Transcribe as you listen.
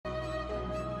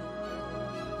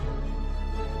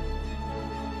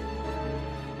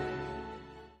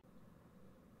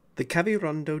The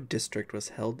Kavirondo district was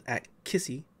held at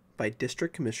Kissi by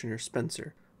District Commissioner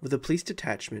Spencer, with a police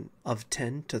detachment of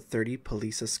 10 to 30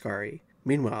 police askari.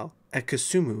 Meanwhile, at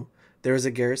Kisumu, there was a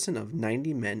garrison of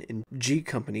 90 men in G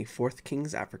Company 4th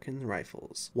King's African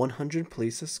Rifles, 100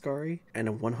 police askari, and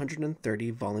a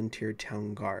 130 volunteer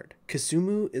town guard.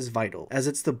 Kisumu is vital, as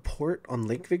it's the port on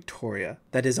Lake Victoria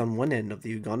that is on one end of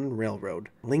the Ugandan Railroad,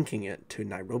 linking it to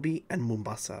Nairobi and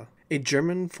Mombasa. A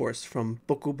German force from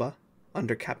Bokuba,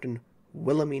 under Captain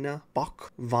Wilhelmina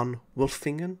Bock von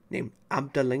Wolfingen, named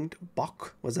Abdelingt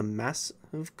Bock, was a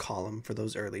massive column for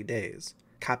those early days.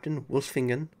 Captain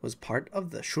Wolfingen was part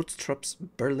of the Schutztrupp's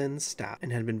Berlin staff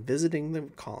and had been visiting the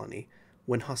colony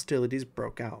when hostilities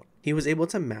broke out. He was able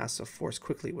to mass a force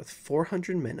quickly with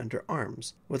 400 men under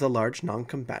arms, with a large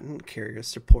non-combatant carrier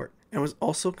support, and was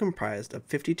also comprised of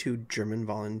 52 German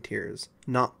volunteers,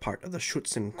 not part of the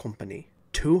Schutzen Company,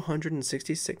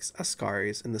 266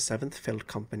 askaris in the 7th Feld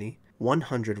Company,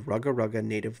 100 Rugga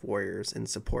native warriors in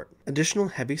support. Additional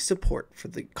heavy support for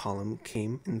the column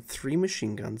came in 3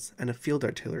 machine guns and a field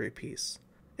artillery piece.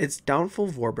 It's doubtful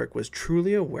Vorbeck was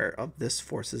truly aware of this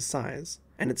force's size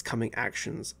and its coming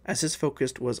actions, as his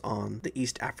focus was on the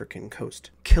East African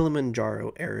coast,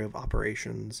 Kilimanjaro area of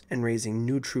operations, and raising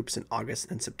new troops in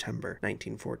August and September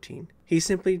 1914. He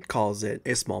simply calls it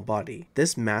a small body.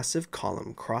 This massive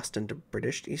column crossed into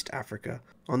British East Africa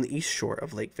on the east shore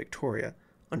of Lake Victoria,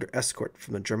 under escort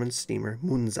from the German steamer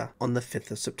Mzee on the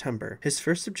 5th of September. His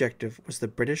first objective was the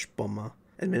British Boma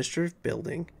administrative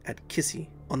building at Kissi.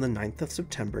 On the 9th of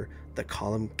September, the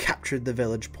column captured the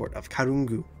village port of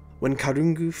Karungu. When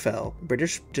Karungu fell,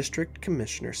 British District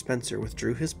Commissioner Spencer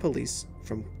withdrew his police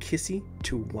from Kissi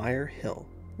to Wire Hill.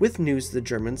 With news the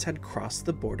Germans had crossed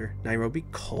the border, Nairobi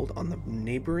called on the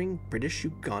neighboring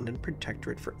British-Ugandan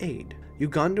protectorate for aid.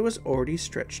 Uganda was already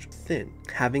stretched thin,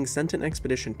 having sent an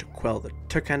expedition to quell the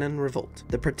Turkanan revolt.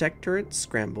 The protectorate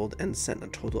scrambled and sent a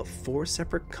total of 4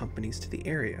 separate companies to the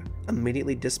area,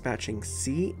 immediately dispatching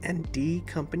C and D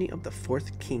Company of the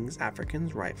 4th King's African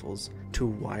Rifles to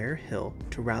Wire Hill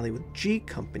to rally with G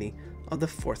Company of the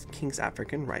 4th King's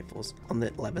African Rifles on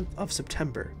the 11th of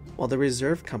September, while the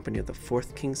Reserve Company of the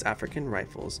 4th King's African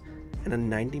Rifles and a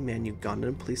 90-man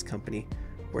Ugandan police company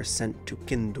were sent to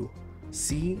Kindu.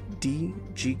 C, D,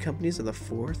 G companies of the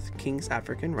 4th King's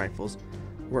African Rifles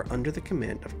were under the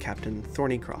command of Captain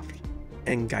Thornycroft,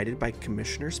 and guided by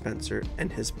Commissioner Spencer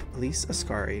and his police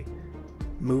askari,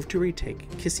 moved to retake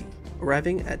Kissi.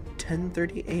 Arriving at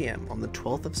 10:30 a.m. on the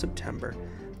 12th of September,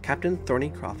 Captain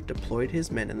Thornycroft deployed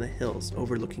his men in the hills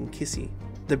overlooking Kissi.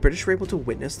 The British were able to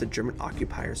witness the German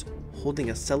occupiers holding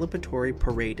a celebratory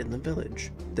parade in the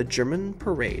village. The German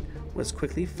parade was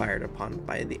quickly fired upon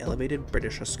by the elevated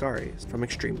British askaris from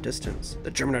extreme distance.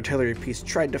 The German artillery piece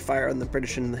tried to fire on the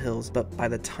British in the hills, but by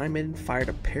the time it had fired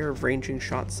a pair of ranging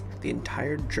shots, the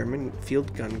entire German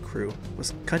field gun crew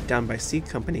was cut down by C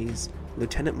Company's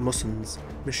Lieutenant Mussen's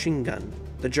machine gun.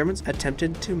 The Germans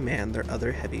attempted to man their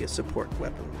other heavy support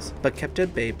weapons, but kept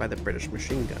at bay by the British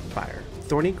machine gun fire.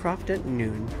 Thornycroft at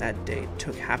noon that day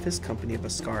took half his company of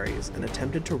askaris and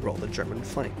attempted to roll the German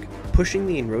flank, pushing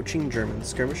the encroaching Germans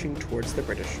skirmishing towards the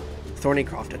British.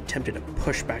 Thornycroft attempted to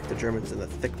push back the Germans in the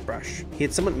thick brush. He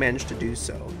had somewhat managed to do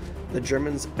so. The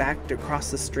Germans backed across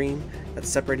the stream that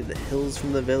separated the hills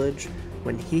from the village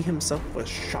when he himself was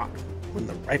shot when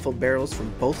the rifle barrels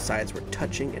from both sides were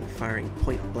touching and firing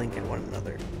point-blank at one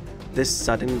another. This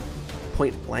sudden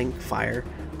point-blank fire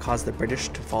caused the British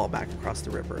to fall back across the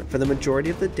river. For the majority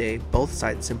of the day, both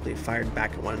sides simply fired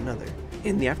back at one another.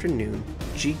 In the afternoon,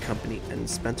 G Company and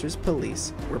Spencer's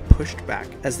police were pushed back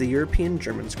as the European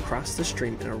Germans crossed the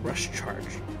stream in a rush charge.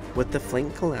 With the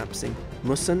flank collapsing,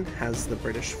 Mussen has the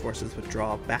British forces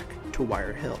withdraw back to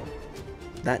Wire Hill.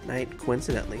 That night,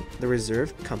 coincidentally, the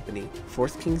Reserve Company,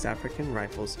 4th King's African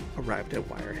Rifles, arrived at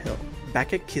Wire Hill.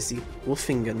 Back at Kissi,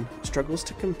 Wolfingen struggles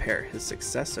to compare his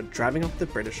success of driving off the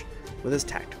British with his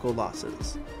tactical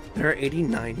losses. There are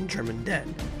 89 German dead,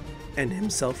 and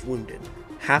himself wounded.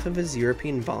 Half of his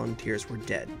European volunteers were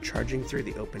dead, charging through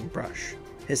the open brush.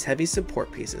 His heavy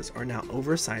support pieces are now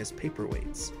oversized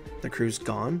paperweights. The crew's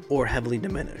gone or heavily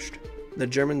diminished. The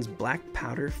Germans' black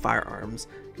powder firearms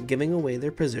giving away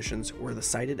their positions were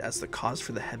cited as the cause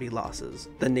for the heavy losses.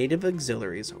 The native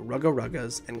auxiliaries,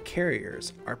 Ruggas, and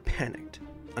carriers are panicked.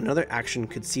 another action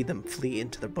could see them flee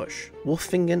into the bush.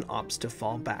 Wolfingen opts to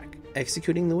fall back,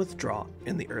 executing the withdrawal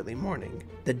in the early morning.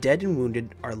 The dead and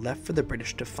wounded are left for the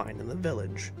British to find in the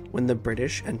village. When the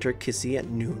British enter Kissy at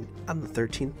noon on the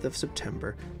 13th of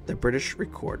September, the British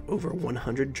record over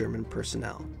 100 German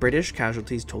personnel. British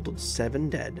casualties totaled 7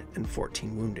 dead and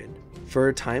 14 wounded. For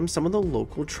a time, some of the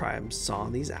local tribes saw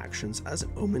these actions as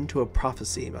an omen to a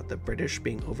prophecy about the British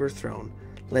being overthrown,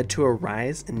 led to a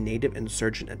rise in native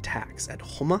insurgent attacks at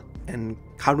Homa and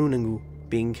Karunangu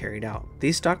being carried out.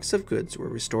 These stocks of goods were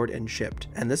restored and shipped,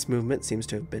 and this movement seems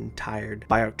to have been tired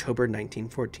by October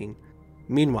 1914.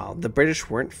 Meanwhile, the British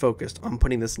weren't focused on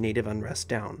putting this native unrest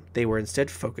down. They were instead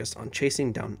focused on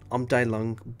chasing down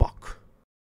Amdailung Bok,